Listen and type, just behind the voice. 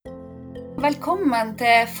Velkommen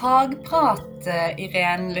til Fagprat,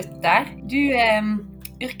 Irene Luther. Du er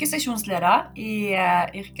yrkesseksjonsleder i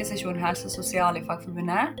yrkesseksjon helse og sosial i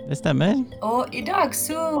Fagforbundet. Det stemmer. Og i dag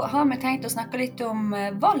så har vi tenkt å snakke litt om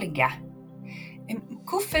valget.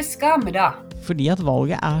 Hvorfor skal vi da? Fordi at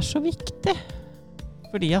valget er så viktig.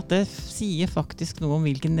 Fordi at det sier faktisk noe om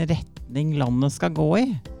hvilken retning landet skal gå i.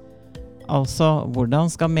 Altså, hvordan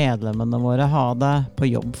skal medlemmene våre ha det på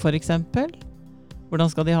jobb for eksempel? Hvordan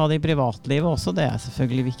skal de ha det i privatlivet også? Det er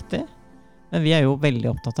selvfølgelig viktig. Men vi er jo veldig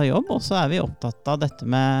opptatt av jobb, og så er vi opptatt av dette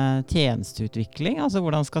med tjenesteutvikling. Altså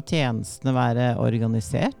hvordan skal tjenestene være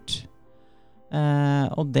organisert?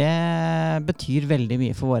 Og det betyr veldig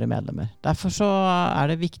mye for våre medlemmer. Derfor så er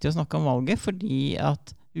det viktig å snakke om valget, fordi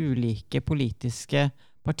at ulike politiske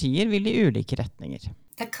partier vil i ulike retninger.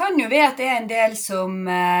 Det kan jo være at det er en del som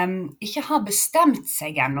ikke har bestemt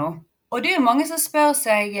seg ennå. Og det er jo mange som spør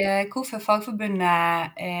seg hvorfor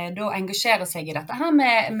Fagforbundet da engasjerer seg i dette her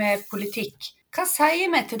med politikk. Hva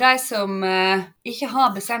sier vi til de som ikke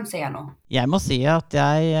har bestemt seg ennå? Jeg må si at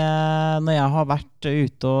når jeg har vært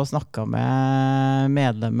ute og snakket med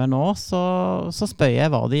medlemmer nå, så spør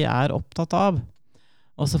jeg hva de er opptatt av.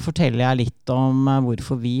 Og så forteller jeg litt om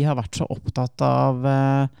hvorfor vi har vært så opptatt av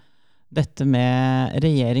dette med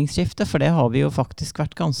regjeringsskifte, for det har vi jo faktisk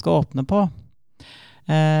vært ganske åpne på.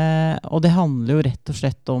 Og det handler jo rett og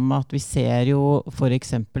slett om at vi ser jo for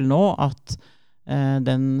eksempel nå at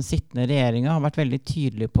den sittende regjeringen har vært veldig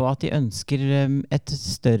tydelig på at de ønsker et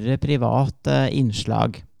større privat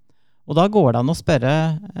innslag. Og da går det an å spørre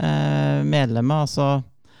medlemmet, altså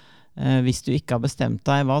hvis du ikke har bestemt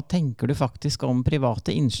deg, hva tenker du faktisk om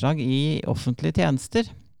private innslag i offentlige tjenester?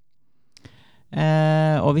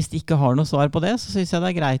 Og hvis de ikke har noe svar på det, så synes jeg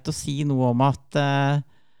det er greit å si noe om at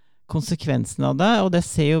konsekvensen av det, og det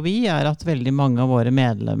ser jo vi, er at veldig mange av våre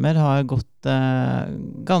medlemmer har gått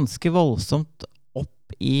ganske voldsomt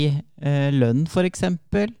opp i lønn for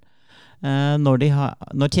eksempel, når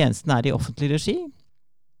tjenesten er i offentlig regi.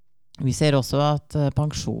 Vi ser også at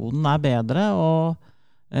pensjonen er bedre, og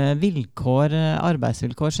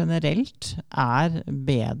arbeidsvilkår generelt er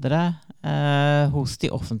bedre hos de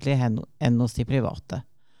offentlige enn hos de private.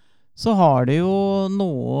 Så har det jo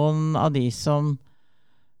noen av de som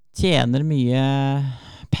tjener mye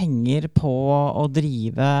penger på å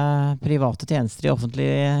drive private tjenester i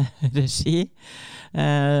offentlig regi,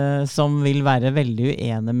 som vil være veldig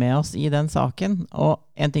uenige med oss i den saken. Og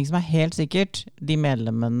en ting som er helt sikkert, de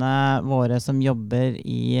medlemmene våre som jobber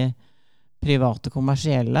i private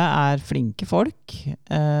kommersielle er flinke folk,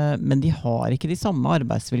 men de har ikke de samme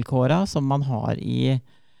arbeidsvilkårene som man har i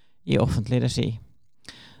offentlig regi.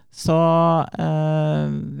 Så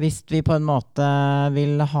hvis vi på en måte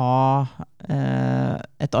vil ha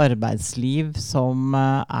et arbeidsliv som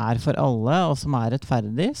er for alle og som er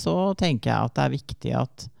rettferdig, så tenker jeg at det er viktig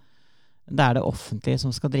at det er det offentlige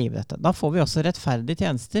som skal drive dette. Da får vi også rettferdige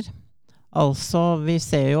tjenester. Altså, vi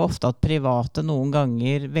ser jo ofte at private noen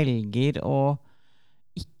ganger velger å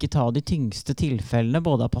ikke ta de tyngste tilfellene,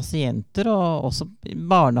 både av pasienter og også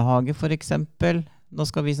barnehage for eksempel. Nå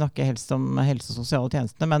skal vi snakke helst om helse- og sosiale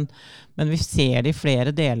tjenestene, men vi ser det i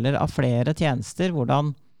flere deler av flere tjenester,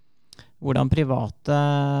 hvordan private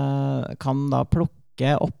kan da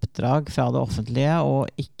plukke oppdrag fra det offentlige og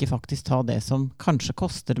ikke faktisk ta det som kanskje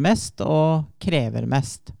koster mest og krever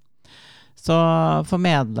mest. Så for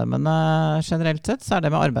medlemmene generelt sett så er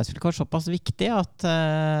det med arbeidsvilkår såpass viktig at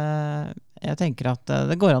jeg tenker at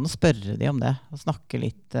det går an å spørre de om det, og snakke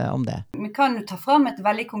litt om det. Vi kan jo ta frem et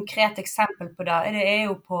veldig konkret eksempel på det. Det er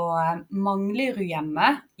jo på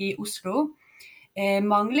Manglerudhjemmet i Oslo.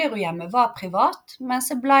 Manglerudhjemmet var privat, men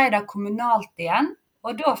så ble det kommunalt igjen,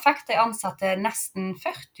 og da fikk de ansatte nesten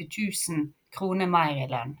 40 000 kroner mer i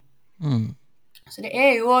lønn. Så det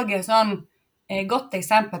er jo også et sånn godt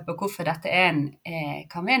eksempel på hvorfor dette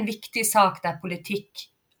kan være en viktig sak der politikk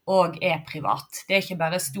og er privat. Det er ikke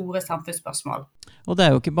bare store samfunnsspørsmål. Og det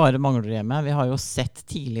er jo ikke bare Manglerudhjemmet. Vi har jo sett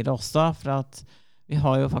tidligere også, for at vi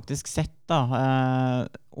har jo faktisk sett da,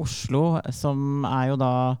 Oslo, som er jo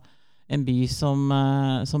da en by som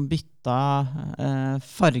bytta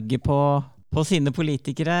farge på sine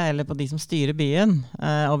politikere, eller på de som styrer byen.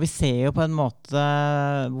 Og vi ser jo på en måte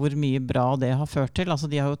hvor mye bra det har ført til. Altså,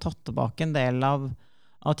 de har jo tatt tilbake en del av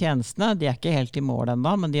tjenestene. De er ikke helt i mål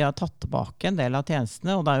enda, men de har tatt tilbake en del av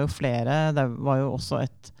tjenestene, og det er jo flere. Det var jo også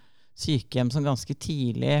et sykehjem som ganske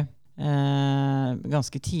tidlig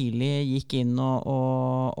gikk inn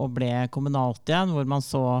og ble kommunalt igjen, hvor man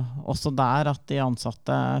så også der at de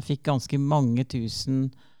ansatte fikk ganske mange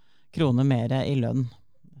tusen kroner mer i lønn.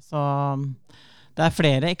 Så det er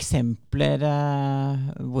flere eksempler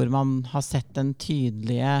hvor man har sett den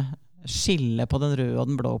tydelige skille på den røde og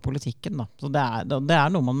den blå politikken. Da. Så det er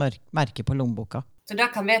noe man merker på lommeboka. Så da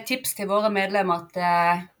kan vi et tips til våre medlemmer at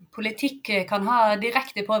politikk kan ha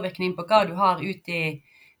direkte påvirkning på hva du har ut i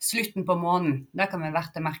slutten på måneden. Det kan vi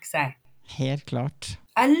verdt å merke seg. Helt klart.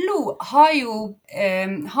 LO har jo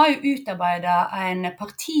utarbeidet en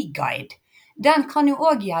partiguide. Den kan jo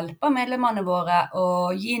også hjelpe medlemmene våre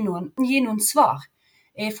å gi noen svar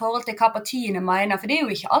i forhold til hva partiene mener, for det er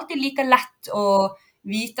jo ikke alltid like lett å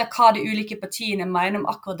vite hva de ulike partiene mener om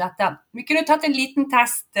akkurat dette. Vi kunne tatt en liten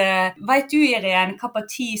test. Vet du, Irene, hva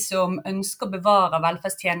parti som ønsker å bevare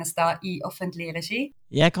velferdstjenester i offentlig regi?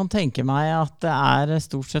 Jeg kan tenke meg at det er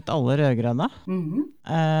stort sett alle rødgrønne.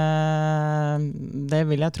 Det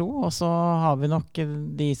vil jeg tro. Og så har vi nok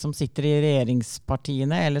de som sitter i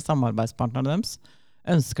regjeringspartiene eller samarbeidspartnerne deres.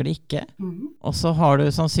 Ønsker det ikke. Og så har du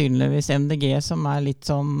sannsynligvis MDG som er litt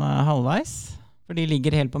sånn halvveis, for de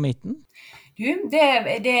ligger helt på midten. Det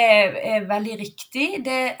er veldig riktig.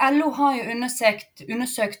 LO har jo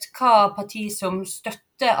undersøkt hva parti som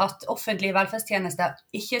støtter at offentlige velferdstjenester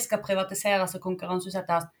ikke skal privatiseres og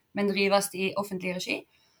konkurranseutsettes, men drives i offentlig regi.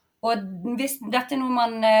 Og hvis dette er noe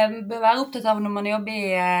man bør være opptatt av når man jobber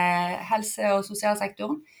i helse- og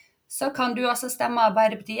sosialsektoren, så kan du altså stemme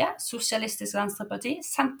Arbeiderpartiet, Sosialistisk Venstreparti,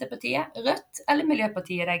 Senterpartiet, Rødt eller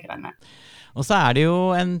Miljøpartiet De Grønne. Og så er det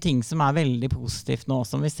jo en ting som er veldig positivt nå,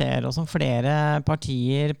 som vi ser, og som flere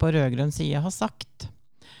partier på rødgrønn side har sagt.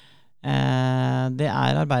 Det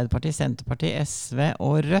er Arbeiderpartiet, Senterpartiet, SV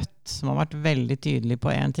og Rødt som har vært veldig tydelige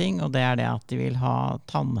på en ting, og det er det at de vil ha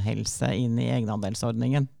tannhelse inn i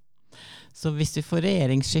egenandelsordningen. Så hvis vi får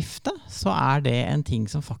regjeringsskifte, så er det en ting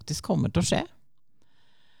som faktisk kommer til å skje.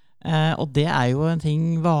 Og det er jo en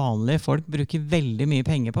ting vanlige folk bruker veldig mye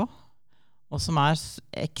penger på, og som er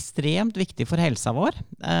ekstremt viktig for helsa vår.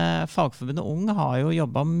 Fagforbundet Ung har jo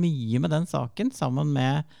jobbet mye med den saken, sammen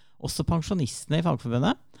med også pensjonistene i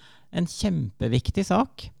Fagforbundet. En kjempeviktig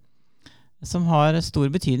sak, som har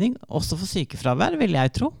stor betydning, også for sykefravær, vil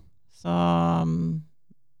jeg tro. Så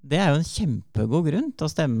det er jo en kjempegod grunn til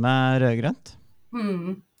å stemme rødgrønt.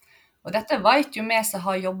 Og dette vet jo vi som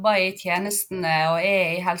har jobbet i tjenestene og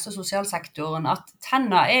er i helse- og sosialsektoren, at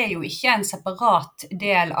tenner er jo ikke en separat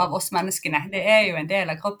del av oss menneskene. Det er jo en del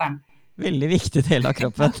av kroppen. Veldig viktig del av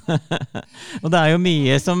kroppen. Og det er jo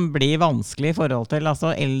mye som blir vanskelig i forhold til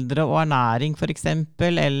altså eldre og ernæring for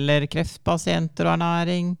eksempel, eller kreftpasienter og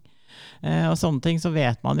ernæring. Og sånne ting, så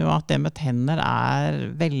vet man jo at det med tenner er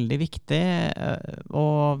veldig viktig å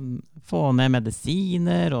få ned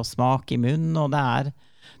medisiner og smak i munnen, og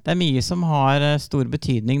det er mye som har stor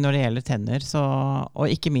betydning når det gjelder tenner, og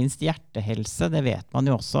ikke minst hjertehelse. Det vet man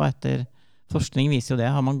jo også etter forskning viser jo det.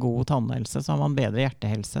 Har man god tannhelse, så har man bedre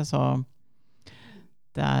hjertehelse. Så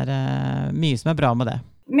det er mye som er bra med det.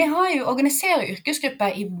 Vi har jo organisert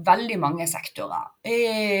yrkesgrupper i veldig mange sektorer.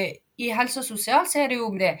 I helse og sosial så er det jo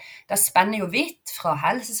det spenner jo vidt fra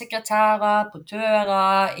helsesekretærer,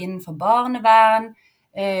 portører, innenfor barnevern,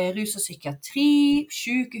 rus og psykiatri,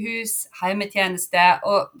 sykehus, heimetjeneste,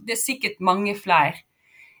 og det er sikkert mange flere.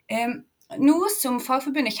 Noe som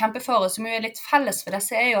Fagforbundet kjemper for, og som jo er litt felles for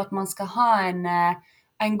disse, er jo at man skal ha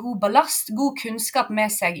en god ballast, god kunnskap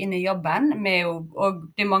med seg inn i jobben, og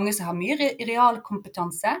det er mange som har mye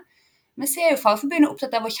realkompetanse. Men så er jo Fagforbundet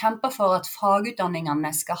opptatt av å kjempe for at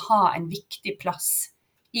fagutdanningene skal ha en viktig plass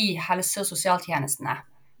i helse- og sosialtjenestene.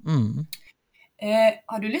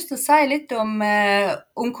 Har du lyst til å si litt om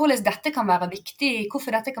hvordan dette kan være viktig,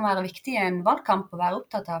 hvorfor dette kan være viktig i en valgkamp å være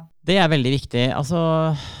opptatt av? Det er veldig viktig, altså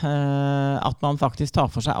at man faktisk tar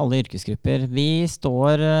for seg alle yrkesgrupper. Vi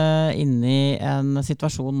står inne i en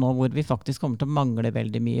situasjon nå hvor vi faktisk kommer til å mangle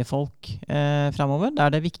veldig mye folk fremover. Da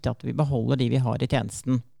er det viktig at vi beholder de vi har i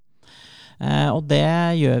tjenesten. Og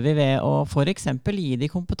det gjør vi ved å for eksempel gi de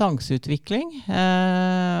kompetanseutvikling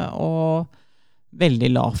og veldig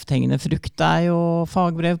lavt hengende frukt er jo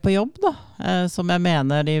fagbrev på jobb, da, som jeg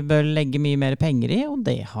mener de bør legge mye mer penger i, og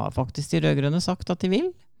det har faktisk de rødgrønne sagt at de vil.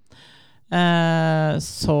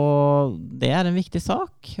 Så det er en viktig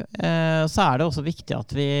sak. Så er det også viktig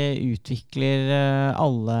at vi utvikler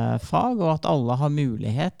alle fag, og at alle har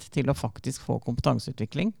mulighet til å faktisk få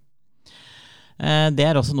kompetanseutvikling. Det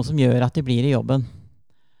er også noe som gjør at de blir i jobben.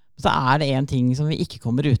 Så er det en ting som vi ikke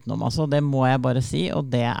kommer utenom, altså det må jeg bare si,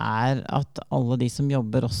 og det er at alle de som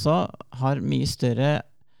jobber også har mye større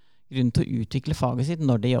grunn til å utvikle faget sitt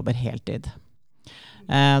når de jobber heltid.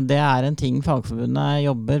 Det er en ting Fagforbundet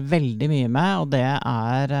jobber veldig mye med, og det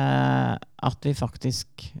er at vi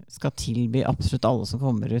faktisk skal tilby absolutt alle som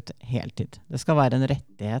kommer ut heltid. Det skal være en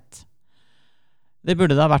rettighet. Det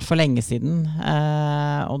burde det ha vært for lenge siden,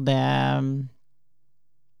 og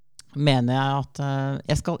mener jeg at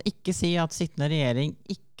jeg skal ikke si at sittende regjering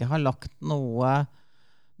ikke har lagt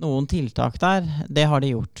noen tiltak der. Det har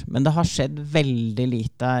de gjort. Men det har skjedd veldig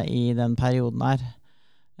lite i den perioden her.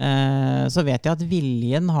 Så vet jeg at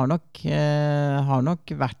viljen har nok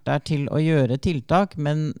vært der til å gjøre tiltak,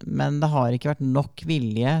 men det har ikke vært nok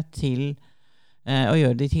vilje til å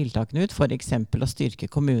gjøre de tiltakene ut, for eksempel å styrke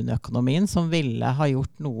kommuneøkonomien, som ville ha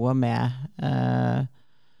gjort noe med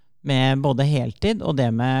både heltid og det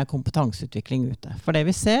med kompetanseutvikling ute. For det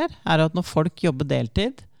vi ser er at når folk jobber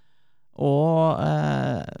deltid,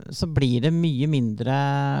 så blir det mye mindre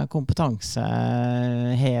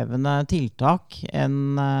kompetansehevende tiltak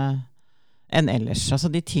enn ellers. Altså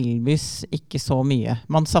de tilbys ikke så mye.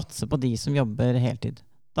 Man satser på de som jobber heltid.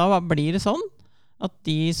 Da blir det sånn at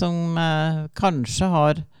de som kanskje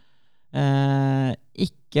har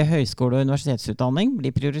ikke høyskole- og universitetsutdanning,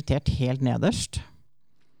 blir prioritert helt nederst.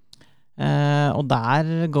 Og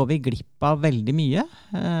der går vi glipp av veldig mye,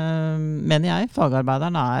 mener jeg.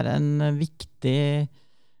 Fagarbeideren er en viktig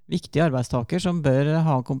arbeidstaker som bør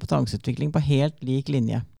ha kompetanseutvikling på helt lik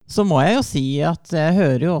linje. Så må jeg jo si at jeg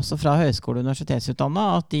hører jo også fra høyskole- og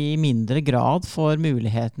universitetsutdannet at de i mindre grad får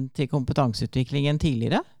muligheten til kompetanseutvikling enn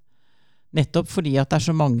tidligere. Nettopp fordi at det er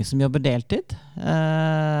så mange som jobber deltid,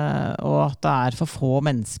 og at det er for få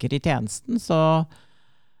mennesker i tjenesten, så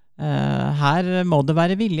her må det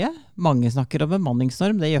være vilje. Mange snakker om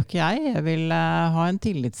bemanningsnorm, det gjør ikke jeg. Jeg vil ha en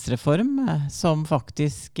tillitsreform som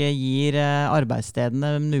faktisk gir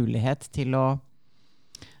arbeidsstedene mulighet til å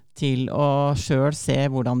selv se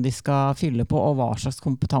hvordan de skal fylle på, og hva slags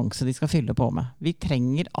kompetanse de skal fylle på med. Vi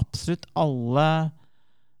trenger absolutt alle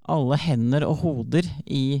hender og hoder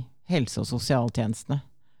i helse- og sosialtjenestene.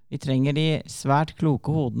 Vi trenger de svært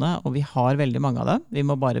kloke hodene, og vi har veldig mange av dem. Vi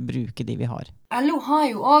må bare bruke de vi har. LO har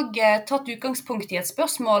jo også tatt utgangspunkt i et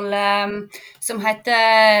spørsmål som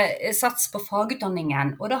heter sats på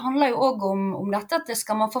fagutdanningen. Og det handler jo også om dette at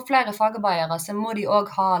skal man få flere fagarbeidere, så må de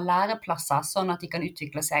også ha læreplasser, sånn at de kan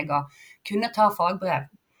utvikle seg og kunne ta fagbrev.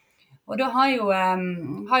 Og da har jo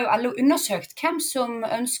LO undersøkt hvem som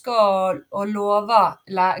ønsker å love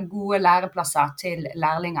gode læreplasser til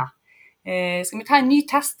lærlinger. Skal vi ta en ny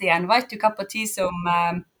test igjen? Vet du hva parti som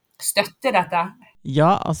støtter dette?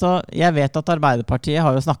 Ja, altså, jeg vet at Arbeiderpartiet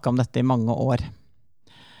har jo snakket om dette i mange år.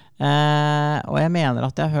 Og jeg mener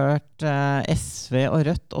at jeg har hørt SV og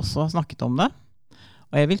Rødt også har snakket om det.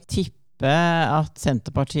 Og jeg vil tippe at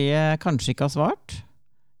Senterpartiet kanskje ikke har svart.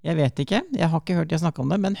 Jeg vet ikke, jeg har ikke hørt de snakke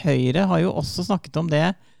om det, men Høyre har jo også snakket om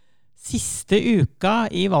det. Siste uka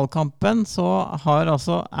i valgkampen så har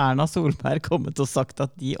altså Erna Solberg kommet og sagt at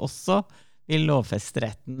de også vil lovfeste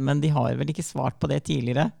retten, men de har vel ikke svart på det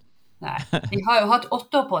tidligere. Nei, de har jo hatt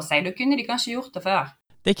 8 år på seg, da kunne de kanskje gjort det før.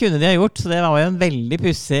 Det kunne de ha gjort, så det var jo en veldig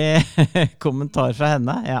pussig kommentar fra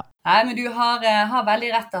henne, ja. Nei, men du har veldig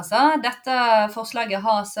rett, altså. Dette forslaget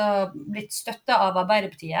har altså blitt støttet av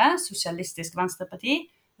Arbeiderpartiet, Sosialistisk Venstreparti,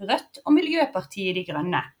 Rødt og Miljøpartiet De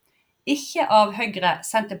Grønne. Ikke av Høyre,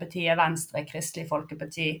 Senterpartiet, Venstre, Kristelig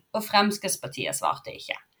Folkeparti og Fremskrittspartiet svarte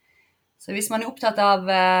ikke. Så hvis man er opptatt av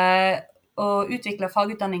å utvikle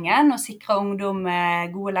fagutdanningen og sikre ungdom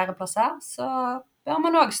gode læreplasser, så bør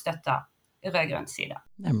man også støtte rød-grønn side.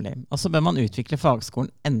 Nemlig. Og så bør man utvikle fagskolen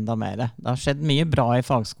enda mer. Det har skjedd mye bra i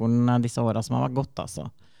fagskolen disse årene som har vært godt, altså.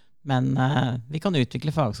 Men vi kan utvikle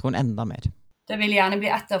fagskolen enda mer. Det vil gjerne bli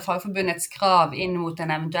et av Fagforbundets krav inn mot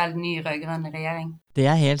en eventuell ny rød-grønn regjering. Det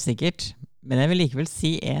er helt sikkert. Men jeg vil likevel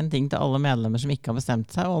si en ting til alle medlemmer som ikke har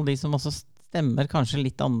bestemt seg, og de som også stemmer kanskje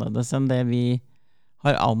litt annerledes enn det vi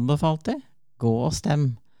har anbefalt til. Gå og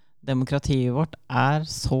stem. Demokratiet vårt er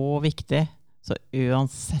så viktig, så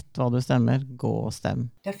uansett hva du stemmer, gå og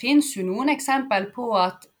stem. Det finnes jo noen eksempel på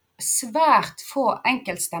at svært få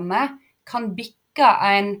enkeltstemmer kan bikke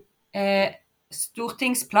en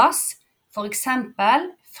stortingsplass, for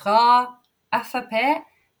eksempel fra FrP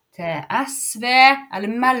til SV, eller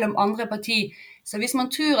mellom andre parti. Så hvis man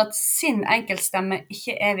tror at sin enkeltstemme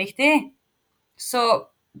ikke er viktig, så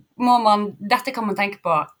dette kan man tenke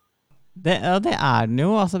på. Det er den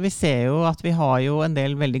jo. Altså, vi ser jo at vi har jo en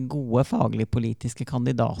del veldig gode faglig politiske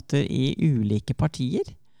kandidater i ulike partier.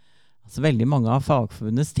 Altså, veldig mange av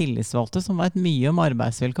Fagforbundets tillitsvalgte som vet mye om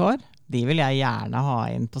arbeidsvilkår, de vil jeg gjerne ha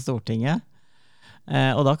inn på Stortinget.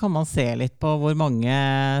 Og da kan man se litt på hvor mange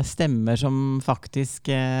stemmer som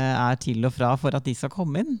faktisk er til og fra for at de skal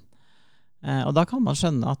komme inn. Og da kan man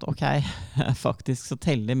skjønne at ok, faktisk så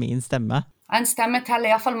teller min stemme. En stemme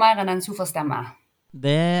teller i hvert fall mer enn en sofastemme.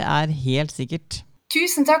 Det er helt sikkert.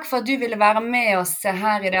 Tusen takk for at du ville være med oss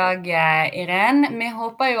her i dag, Irene. Vi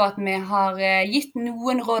håper jo at vi har gitt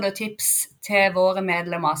noen råd og tips til våre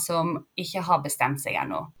medlemmer som ikke har bestemt seg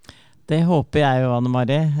ennå. Det håper jeg jo, Anne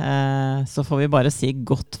Marie. Så får vi bare si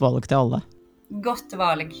godt valg til alle. Godt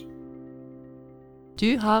valg. Du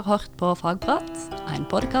har hørt på Fagprat, en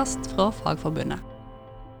podcast fra Fagforbundet.